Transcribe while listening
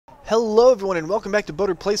Hello everyone and welcome back to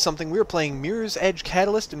Boater Plays Something. We are playing Mirror's Edge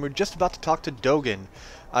Catalyst and we're just about to talk to Dogen.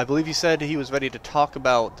 I believe he said he was ready to talk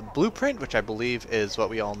about the blueprint, which I believe is what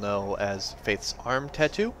we all know as Faith's arm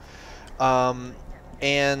tattoo.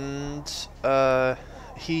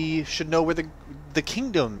 He should know where the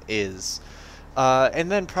kingdom is. And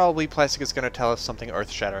then probably Plastic is going to tell us something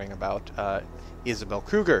earth-shattering about Isabel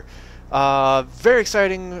Kruger. Very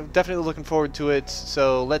exciting, definitely looking forward to it,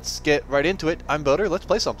 so let's get right into it. I'm Boater, let's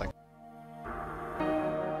play something.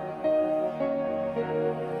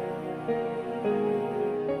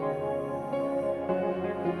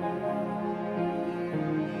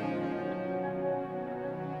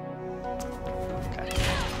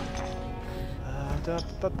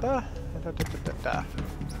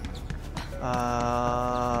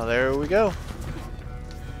 There we go.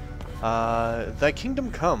 Thy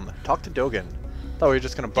kingdom come. Talk to Dogen. Thought we were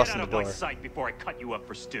just gonna bust in the door. Get out of my sight before I cut you up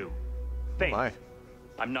for stew. Faith, My.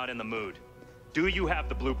 I'm not in the mood. Do you have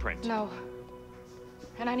the blueprint? No.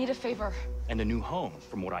 And I need a favor. And a new home,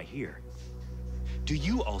 from what I hear. Do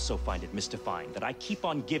you also find it mystifying that I keep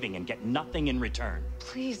on giving and get nothing in return?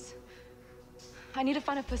 Please. I need to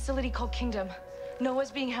find a facility called Kingdom.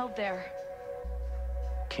 Noah's being held there.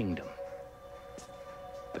 Kingdom.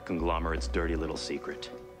 The conglomerate's dirty little secret.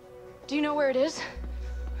 Do you know where it is?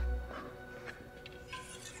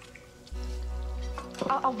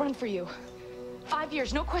 I'll run for you. 5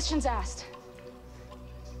 years, no questions asked.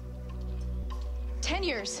 10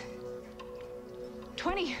 years.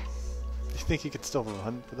 20. You think you could still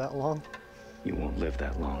run for that long? You won't live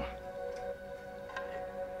that long.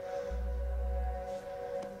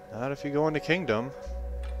 Not if you go into Kingdom.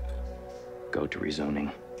 Go to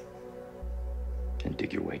rezoning. And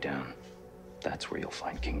dig your way down. That's where you'll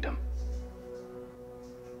find Kingdom.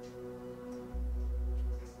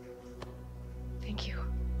 Thank you.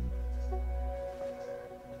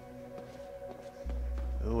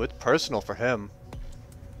 Ooh, it's personal for him.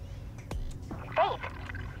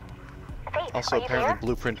 Faith, Also, are you apparently there?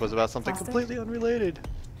 Blueprint was about something completely unrelated.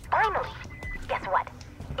 Finally! Guess what?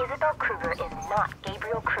 Isabel Kruger is not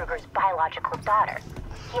Gabriel Kruger's biological daughter.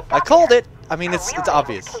 He I adopted called her. it! I mean, Her it's real name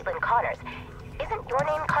obvious. is Caitlin Connors. Isn't your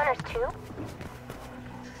name Connors too?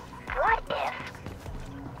 What if?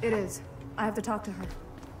 It is. I have to talk to her.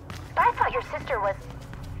 But I thought your sister was...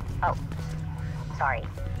 Oh, sorry.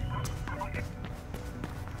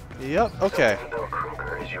 Yep, okay. Isabel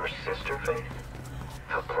Kruger is your sister, Faith?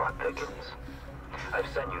 The plot thickens. I've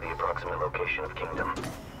sent you the approximate location of Kingdom.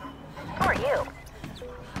 Who are you?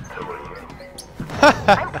 Who are you?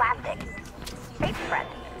 I'm Plastic. Faith's friend.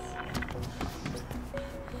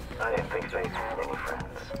 I didn't think Faith had any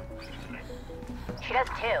friends. She does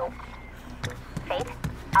too. Faith,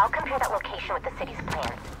 I'll compare that location with the city's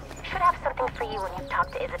plans. Should have something for you when you've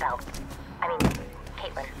talked to Isabel. I mean,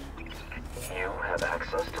 Caitlin. You have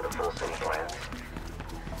access to the full city plans.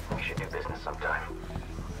 We should do business sometime.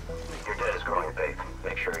 Your debt is growing, Faith.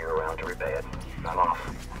 Make sure you're around to repay it. I'm off.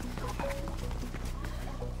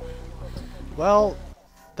 Well,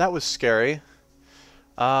 that was scary.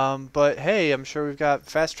 But hey, I'm sure we've got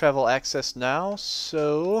fast travel access now,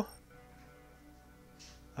 so...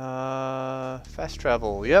 fast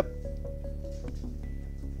travel, yep.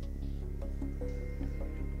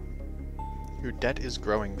 Your debt is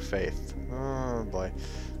growing, Faith. Oh boy.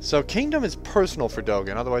 So Kingdom is personal for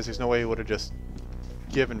Dogen, otherwise there's no way he would have just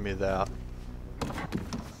given me that.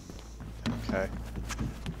 Okay.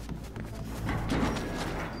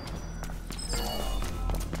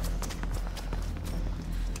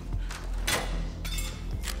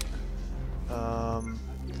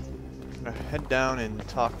 I'm gonna head down and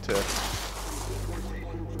talk to...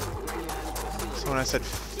 So when I said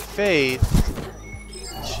Faith,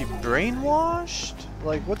 is she brainwashed?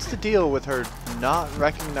 Like, what's the deal with her not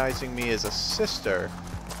recognizing me as a sister,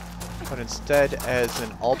 but instead as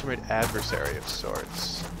an ultimate adversary of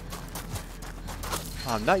sorts?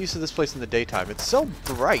 I'm not used to this place in the daytime. It's so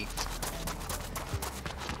bright.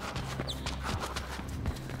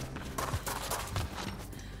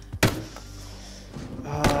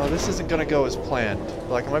 This isn't gonna go as planned.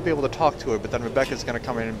 Like, I might be able to talk to her, but then Rebecca's gonna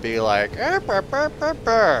come in and be like, evil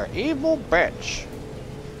bitch.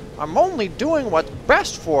 I'm only doing what's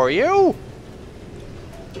best for you.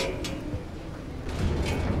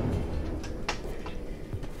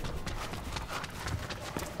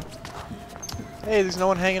 Hey, there's no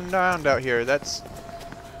one hanging around out here. That's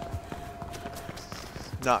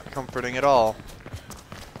not comforting at all.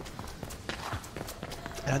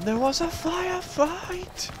 And there was a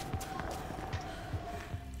firefight.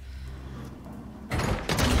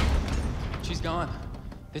 She's gone.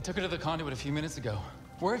 They took her to the conduit a few minutes ago.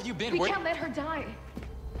 Where have you been? We can't let her die.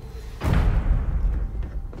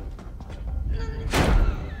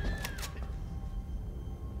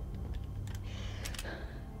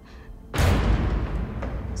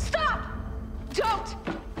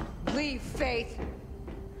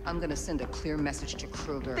 gonna send a clear message to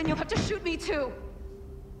Kruger. Then you'll have to shoot me too!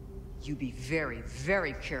 You be very,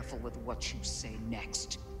 very careful with what you say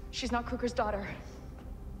next. She's not Kruger's daughter.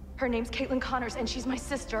 Her name's Caitlin Connors, and she's my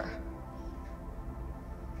sister.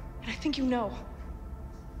 And I think you know.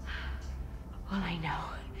 All I know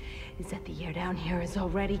is that the air down here is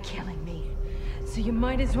already killing me. So you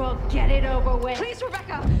might as well get it over with. Please,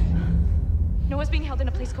 Rebecca! Noah's being held in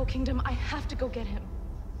a place called Kingdom. I have to go get him.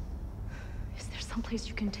 Is there someplace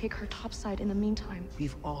you can take her topside in the meantime?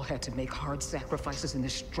 We've all had to make hard sacrifices in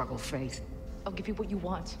this struggle, Faith. I'll give you what you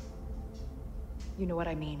want. You know what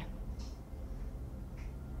I mean.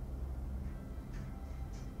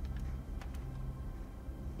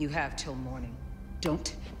 You have till morning.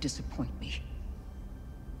 Don't disappoint me.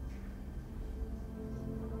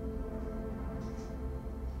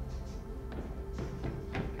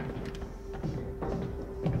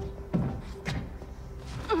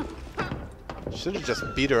 Should have just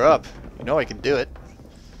beat her up. You know I can do it.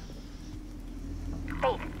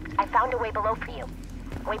 Faith, I found a way below for you.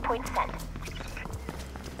 Waypoint sent.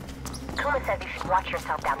 Kuma says you should watch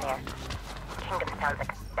yourself down there. Kingdom sounds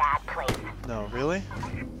like a bad place. No, really?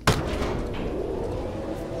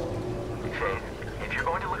 Faith, if you're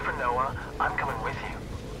going to look for Noah, I'm coming with you.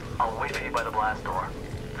 I'll wait for you by the blast door.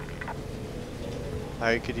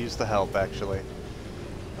 I could use the help, actually.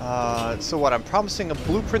 So what? I'm promising a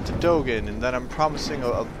blueprint to Dogen, and then I'm promising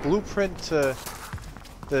a blueprint to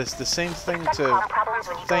the same thing Expect to power problems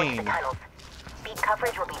when you go into Thane. the tunnels. Speed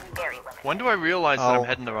coverage will be very limited. When do I realize that Oh. I'm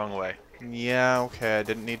heading the wrong way? Yeah, okay, I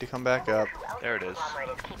didn't need to come back up. Who else There in it the is.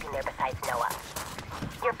 conglomerate is keeping there besides Noah?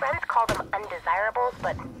 Your friends call them undesirables,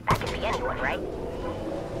 but that could be anyone, right?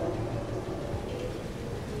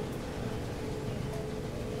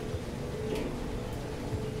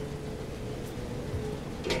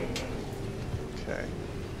 Okay.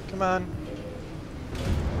 Come on.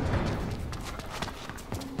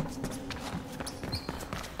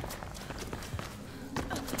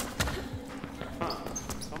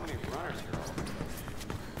 So many runners here.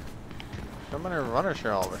 So many runners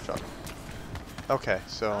here all of a sudden. Okay,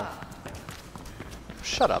 so...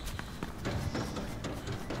 Shut up.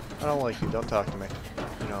 I don't like you, don't talk to me.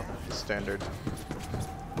 You know, standard.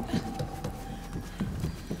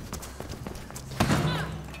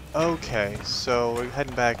 Okay, so we're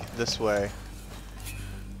heading back this way.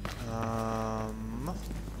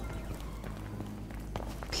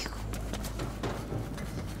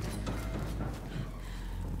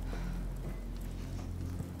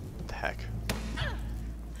 What the heck?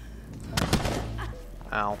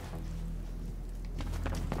 Ow.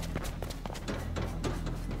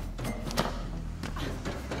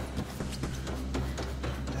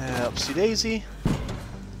 Oopsie daisy.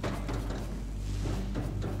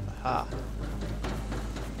 Aha.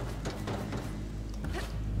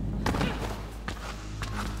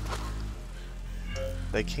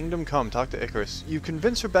 Thy kingdom come, talk to Icarus. You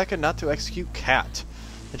convince Rebecca not to execute Cat.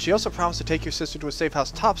 And she also promised to take your sister to a safe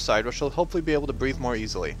house topside, where she'll hopefully be able to breathe more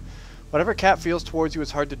easily. Whatever Cat feels towards you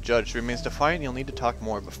is hard to judge. She remains defiant and you'll need to talk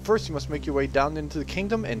more. But first you must make your way down into the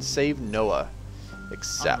kingdom and save Noah.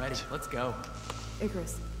 Accept. Alrighty, let's go.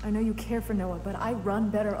 Icarus, I know you care for Noah, but I run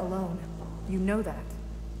better alone. You know that.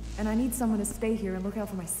 And I need someone to stay here and look out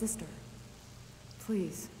for my sister.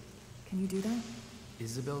 Please, can you do that?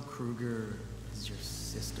 Isabel Kruger is your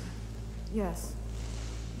sister. Yes.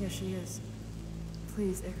 Yes, she is.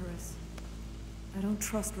 Please, Icarus. I don't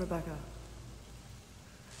trust Rebecca.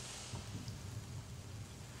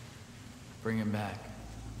 Bring him back.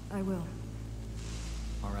 I will.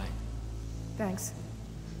 All right. Thanks.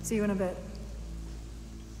 See you in a bit.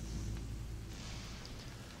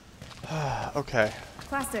 Okay.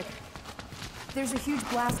 Plastic. There's a huge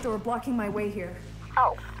blast door blocking my way here.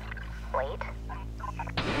 Oh, wait.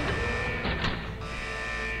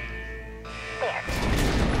 There.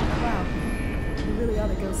 Wow. You really ought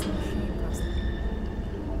to go see Machine, Plastic.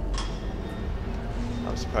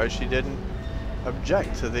 I'm surprised she didn't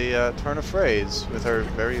object to the turn of phrase with her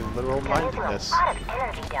very literal There is a mindedness. lot of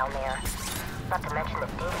energy down there. Not to mention the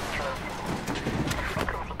data streams. The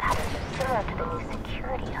frequency patterns are similar to the new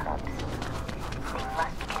security hubs. They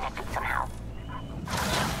must be connected somehow.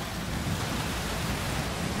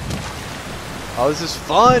 Oh, this is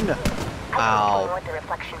fun! I've been Ow. exploring the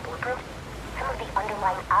reflection blueprint. Some of the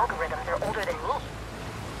underlying algorithms are older than me.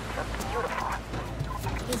 They're beautiful.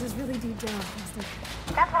 This is really deep down, Plastic.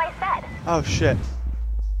 That's what I said. Oh shit.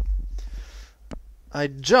 I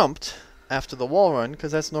jumped after the wall run,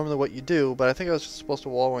 because that's normally what you do, but I think I was just supposed to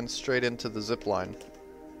wall run straight into the zip line.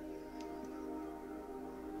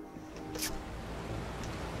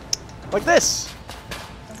 Like this!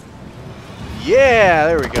 Yeah,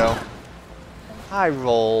 there we go. I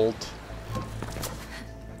rolled.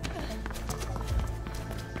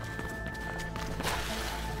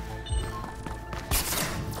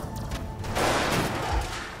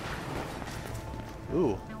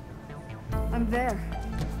 Ooh. I'm there.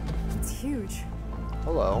 It's huge.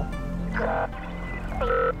 Hello. I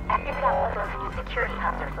figured out what those new security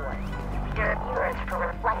hubs are for. They're mirrors for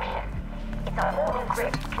reflection. It's a whole new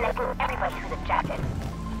grid connecting everybody who's ejected.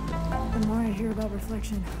 The more I hear about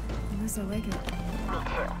reflection, the less I like it. Me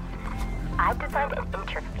too. I've designed an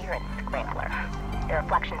interference scrambler. The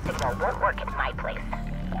reflection signal won't work at my place.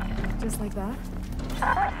 Just like that? Of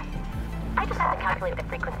course. I just have to calculate the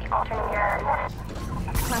frequency alternator.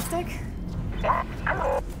 Plastic? Yeah,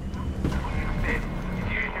 I'm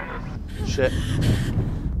Shit.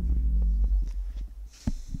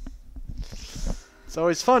 It's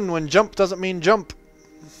always fun when jump doesn't mean jump.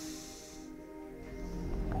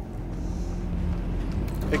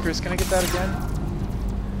 Icarus, can I get that again?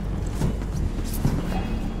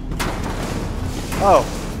 Oh.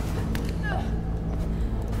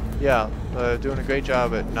 Yeah, doing a great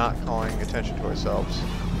job at not calling attention to ourselves.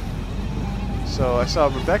 So I saw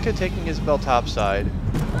Rebecca taking Isabel topside.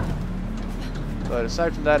 But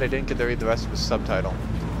aside from that, I didn't get to read the rest of his subtitle.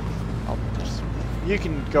 You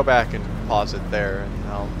can go back and pause it there, and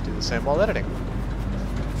I'll do the same while editing.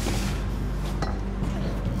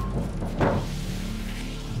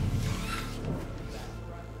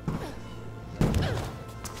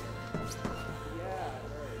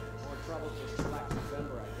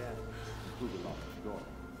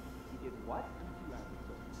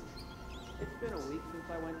 It's been a week since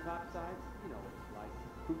I went topside. You know what it's like.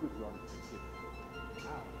 Kruger's wrong.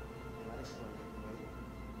 Wow. That explains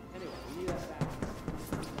it. Anyway, we need that back.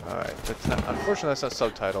 Alright, that's not, unfortunately that's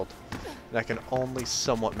not subtitled. And I can only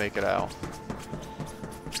somewhat make it out.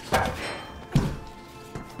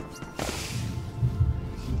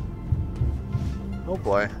 Oh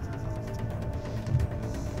boy.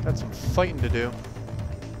 Got some fighting to do.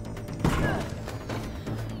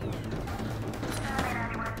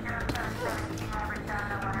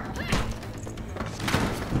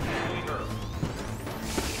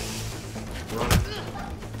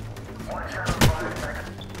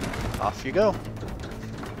 Off you go.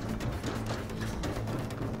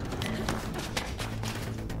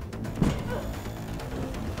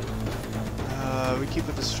 We keep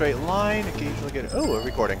with a straight line, occasionally get... Oh, we're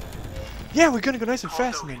recording. Yeah, we're gonna go nice and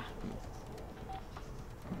fast and then...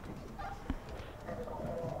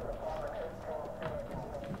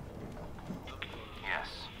 Yes,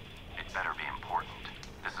 it better be important.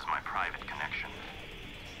 This is my private connection.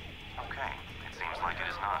 Okay, it seems like it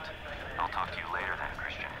is not. I'll talk to you later then,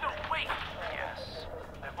 Christian. No, wait! Yes.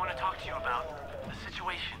 I want to talk to you about the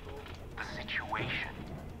situation. The situation?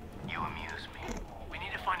 You amuse me. We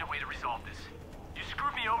need to find a way to resolve this. You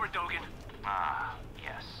screwed me over, Dogen. Ah,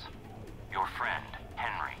 yes. Your friend,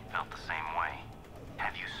 Henry, felt the same way.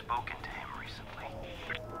 Have you spoken to him recently?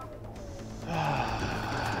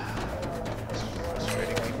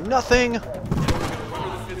 Frustrating. Nothing!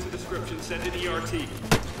 Whoever fits the description, send an ERT. You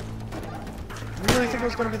really think it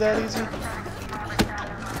was gonna be that easy?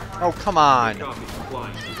 Oh, come on!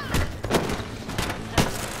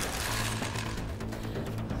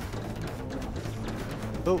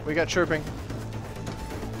 Oh, we got chirping.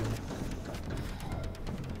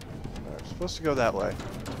 We're supposed to go that way.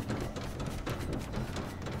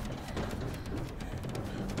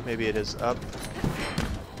 Maybe it is up.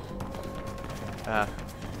 Ah.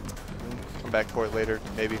 Come back for it later.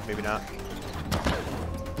 Maybe, maybe not.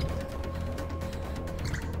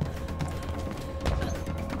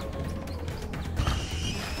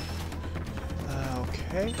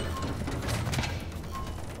 Okay.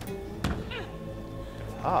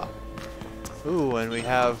 Ah. Ooh, and we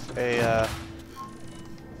have a,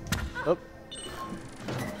 Oh.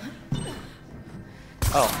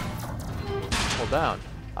 Oh. Hold down.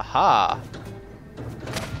 Aha!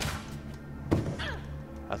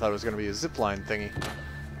 I thought it was going to be a zipline thingy.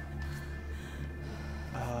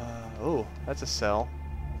 Oh, that's a cell.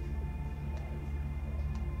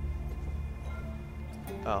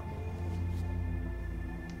 Oh.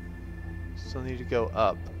 Still need to go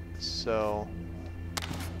up. So...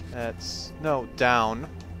 That's... No, down.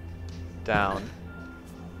 Down.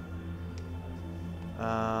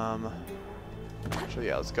 So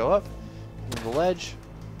yeah, let's go up. Move the ledge.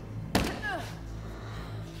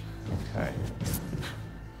 Okay.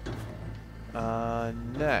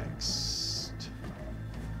 Next.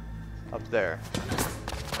 Up there.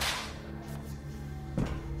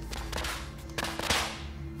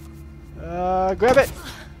 Grab it!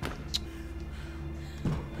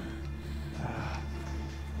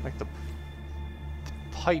 the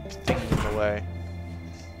pipe thing in the way.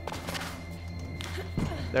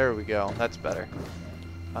 There we go. That's better.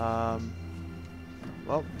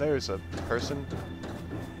 Well, there's a person.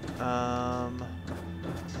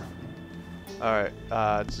 Alright,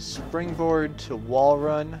 it's a springboard to wall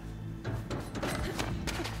run.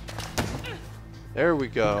 There we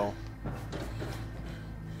go.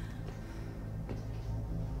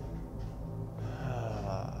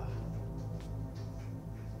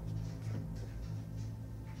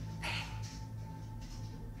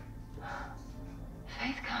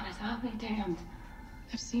 Faith Connors, I'll be damned.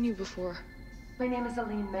 I've seen you before. My name is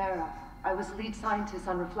Aline Mera. I was lead scientist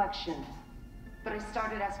on Reflection. But I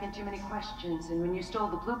started asking too many questions, and when you stole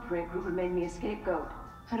the blueprint, Gruber made me a scapegoat.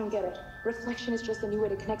 I don't get it. Reflection is just a new way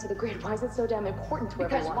to connect to the grid. Why is it so damn important to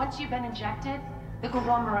everyone? Because once you've been injected, the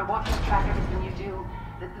conglomerate watches track everything you do.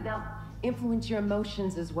 They'll influence your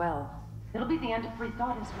emotions as well. It'll be the end of free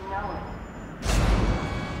thought as we know it.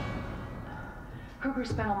 Kruger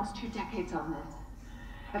spent almost 2 decades on this.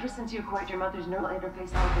 Ever since you acquired your mother's neural interface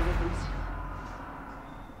algorithms.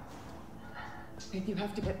 Babe, you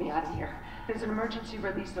have to get me out of here. There's an emergency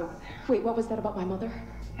release over there. Wait, what was that about my mother?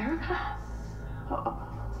 Erica? Oh,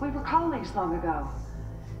 we were colleagues long ago.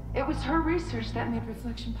 It was her research that made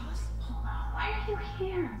Reflection possible. Why are you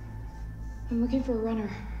here? I'm looking for a runner.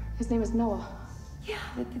 His name is Noah. Yeah,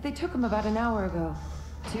 they took him about an hour ago.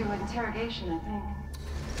 To interrogation, I think.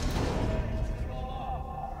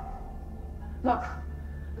 Look,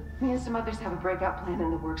 me and some others have a breakout plan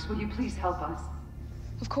in the works. Will you please help us?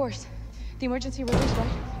 Of course. The emergency release, right?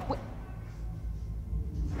 Wait.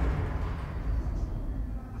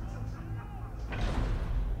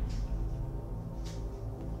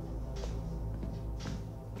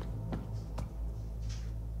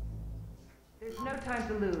 There's no time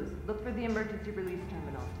to lose. Look for the emergency release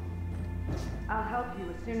terminal. I'll help you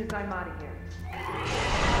as soon as I'm out of here.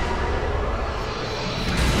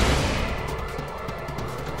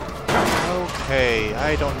 Okay,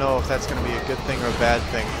 I don't know if that's going to be a good thing or a bad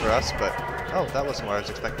thing for us, but... Oh, that wasn't where I was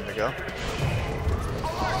expecting to go.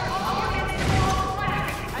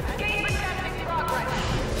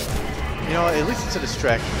 You know, at least it's a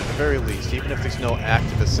distraction, at the very least, even if there's no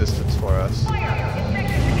active assistance for us.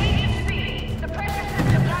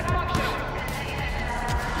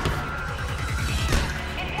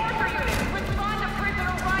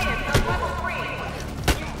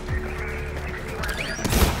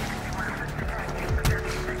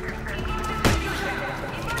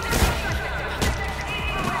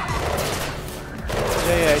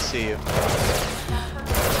 Yeah, I see you.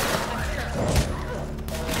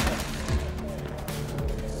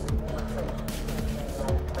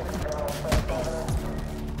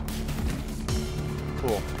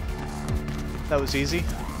 Cool. That was easy.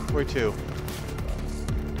 Where to?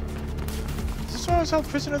 Is this where I was held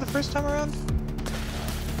prisoner the first time around?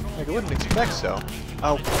 Like, I wouldn't expect so.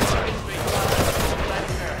 Oh.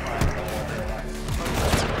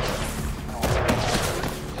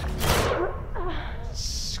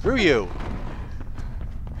 Screw you!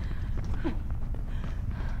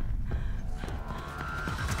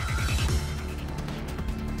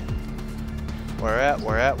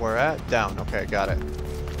 We're at? Down. Okay, got it.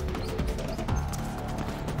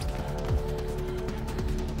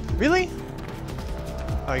 Really?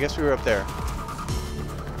 Oh, I guess we were up there.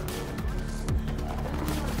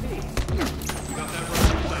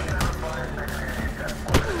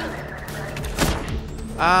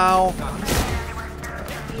 Ow!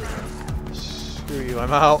 Screw you,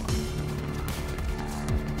 I'm out.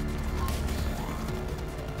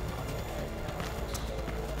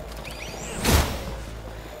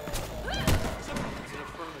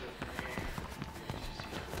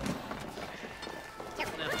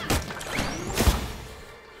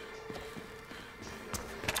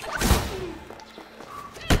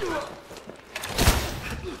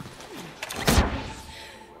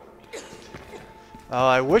 Oh,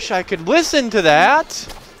 I wish I could listen to that!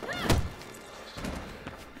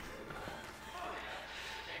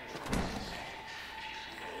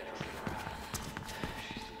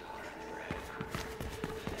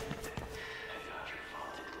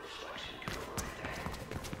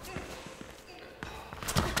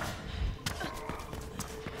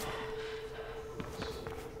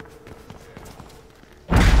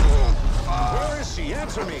 Where is she?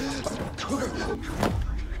 Answer me!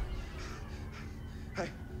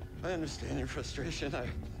 I understand your frustration. I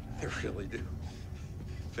really do.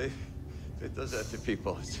 Faith does that to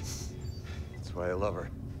people. That's why I love her.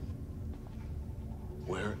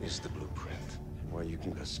 Where is the blueprint? Why you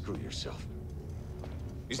can go screw yourself.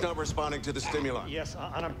 He's not responding to the stimuli. Yes,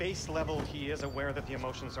 on a base level, he is aware that the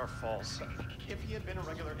emotions are false. If he had been a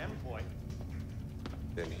regular employee...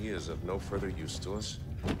 Then he is of no further use to us.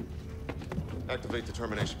 Activate the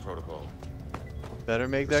termination protocol. Better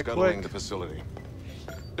make that quick. Scuttling the facility.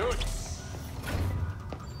 Do it!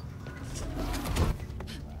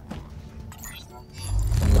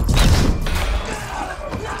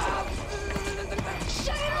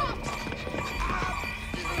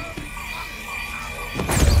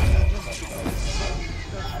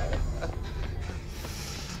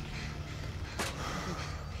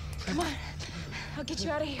 Come on. I'll get you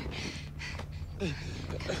out of here.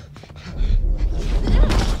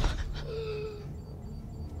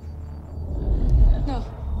 No.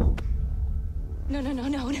 No.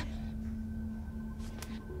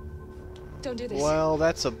 Don't do this. Well,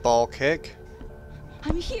 that's a ball kick.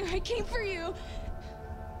 I'm here. I came for you.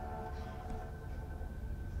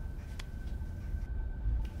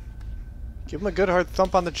 Give him a good hard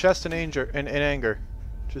thump on the chest in anger.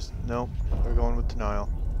 Just, no. We're going with denial.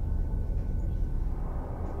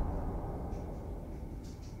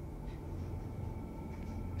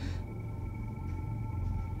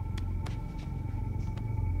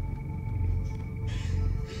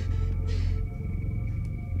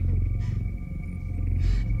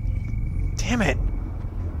 Damn it!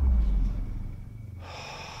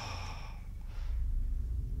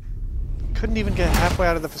 Couldn't even get halfway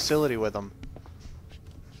out of the facility with him.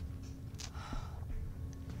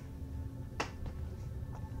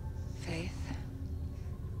 Faith?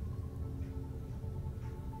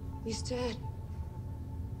 He's dead.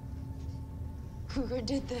 Kruger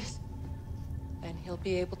did this. And he'll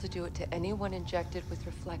be able to do it to anyone injected with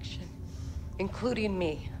reflection, including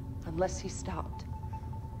me, unless he's stopped.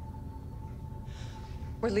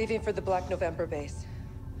 We're leaving for the Black November base.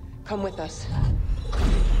 Come with us.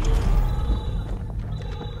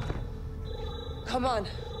 Come on.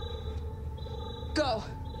 Go.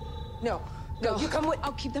 No, you come with...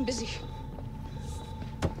 I'll keep them busy.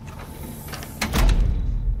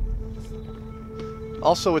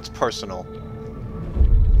 Also, it's personal.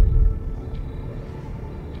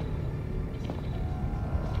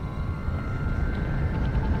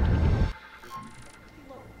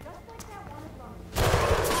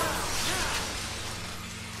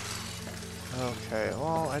 Okay,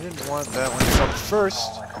 well, I didn't want that one to come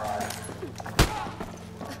first.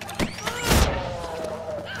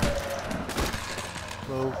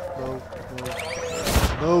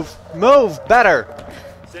 Move! Better!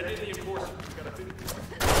 Send in the enforcer.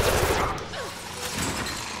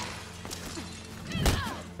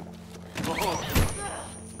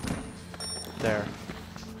 There.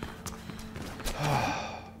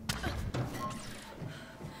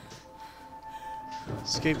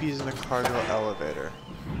 Escape using the cargo elevator.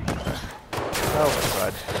 Oh,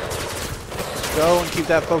 God. Let's go and keep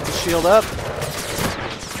that focus shield up.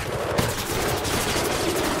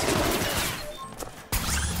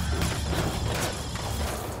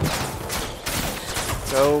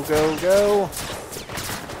 Go.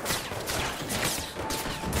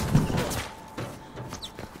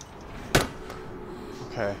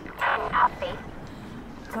 Okay.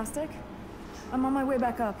 Plastic? I'm on my way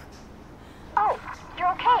back up. Oh, you're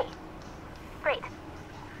okay. Great.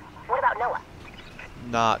 What about Noah?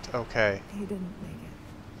 Not okay. He didn't make it.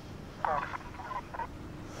 Oh.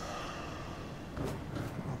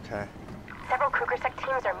 Okay. Several Kruger Sec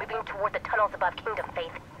teams are moving toward the tunnels above Kingdom,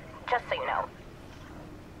 Faith. Just so you know.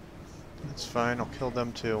 That's fine, I'll kill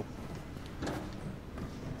them too.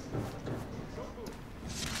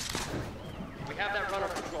 We have that runner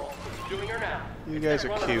control. Doing her now. You guys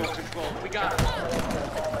are cute. We got her.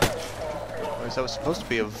 Whereas that was supposed to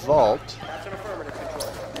be a vault. That's an affirmative control.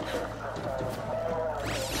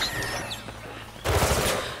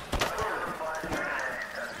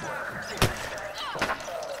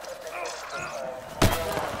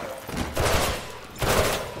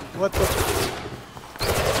 What the?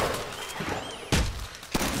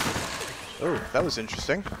 Oh, that was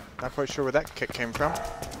interesting. Not quite sure where that kick came from.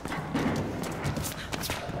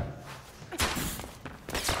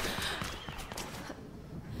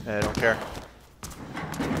 I don't care.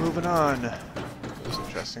 Moving on. That was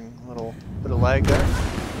interesting. A little bit of lag there.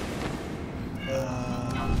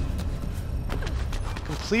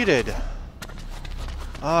 Completed.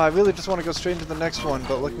 I really just want to go straight into the next one,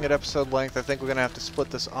 but looking at episode length, I think we're going to have to split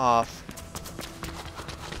this off.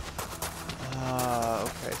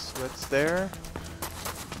 Okay, so that's there.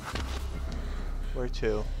 Where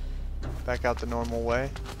to? Back out the normal way?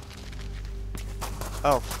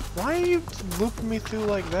 Oh, why are you looping me through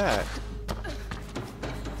like that?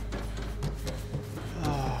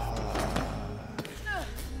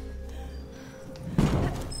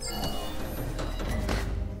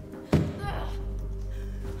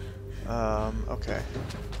 Okay.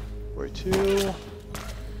 Where to?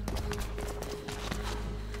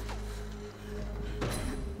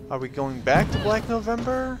 Are we going back to Black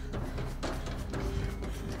November?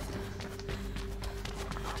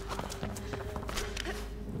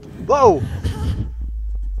 Whoa!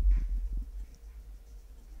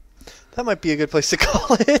 That might be a good place to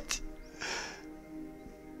call it.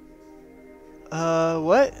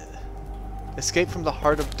 What? Escape from the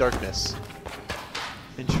Heart of Darkness.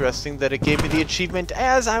 Interesting that it gave me the achievement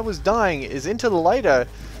as I was dying. Is Into the Light a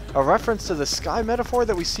reference to the sky metaphor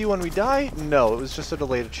that we see when we die? No, it was just a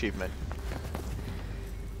delayed achievement.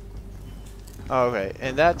 Okay,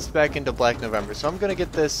 and that's back into Black November. So I'm gonna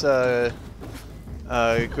get this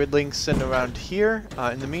grid link sent around here.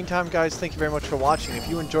 In the meantime, guys, thank you very much for watching. If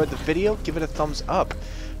you enjoyed the video, give it a thumbs up.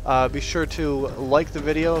 Be sure to like the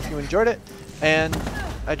video if you enjoyed it. And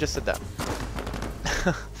I just said that.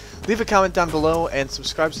 Leave a comment down below and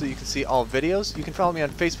subscribe so that you can see all videos. You can follow me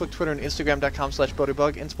on Facebook, Twitter, and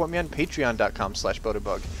Instagram.com/BoaterBug and support me on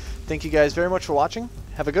Patreon.com/BoaterBug. Thank you guys very much for watching.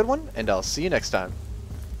 Have a good one, and I'll see you next time.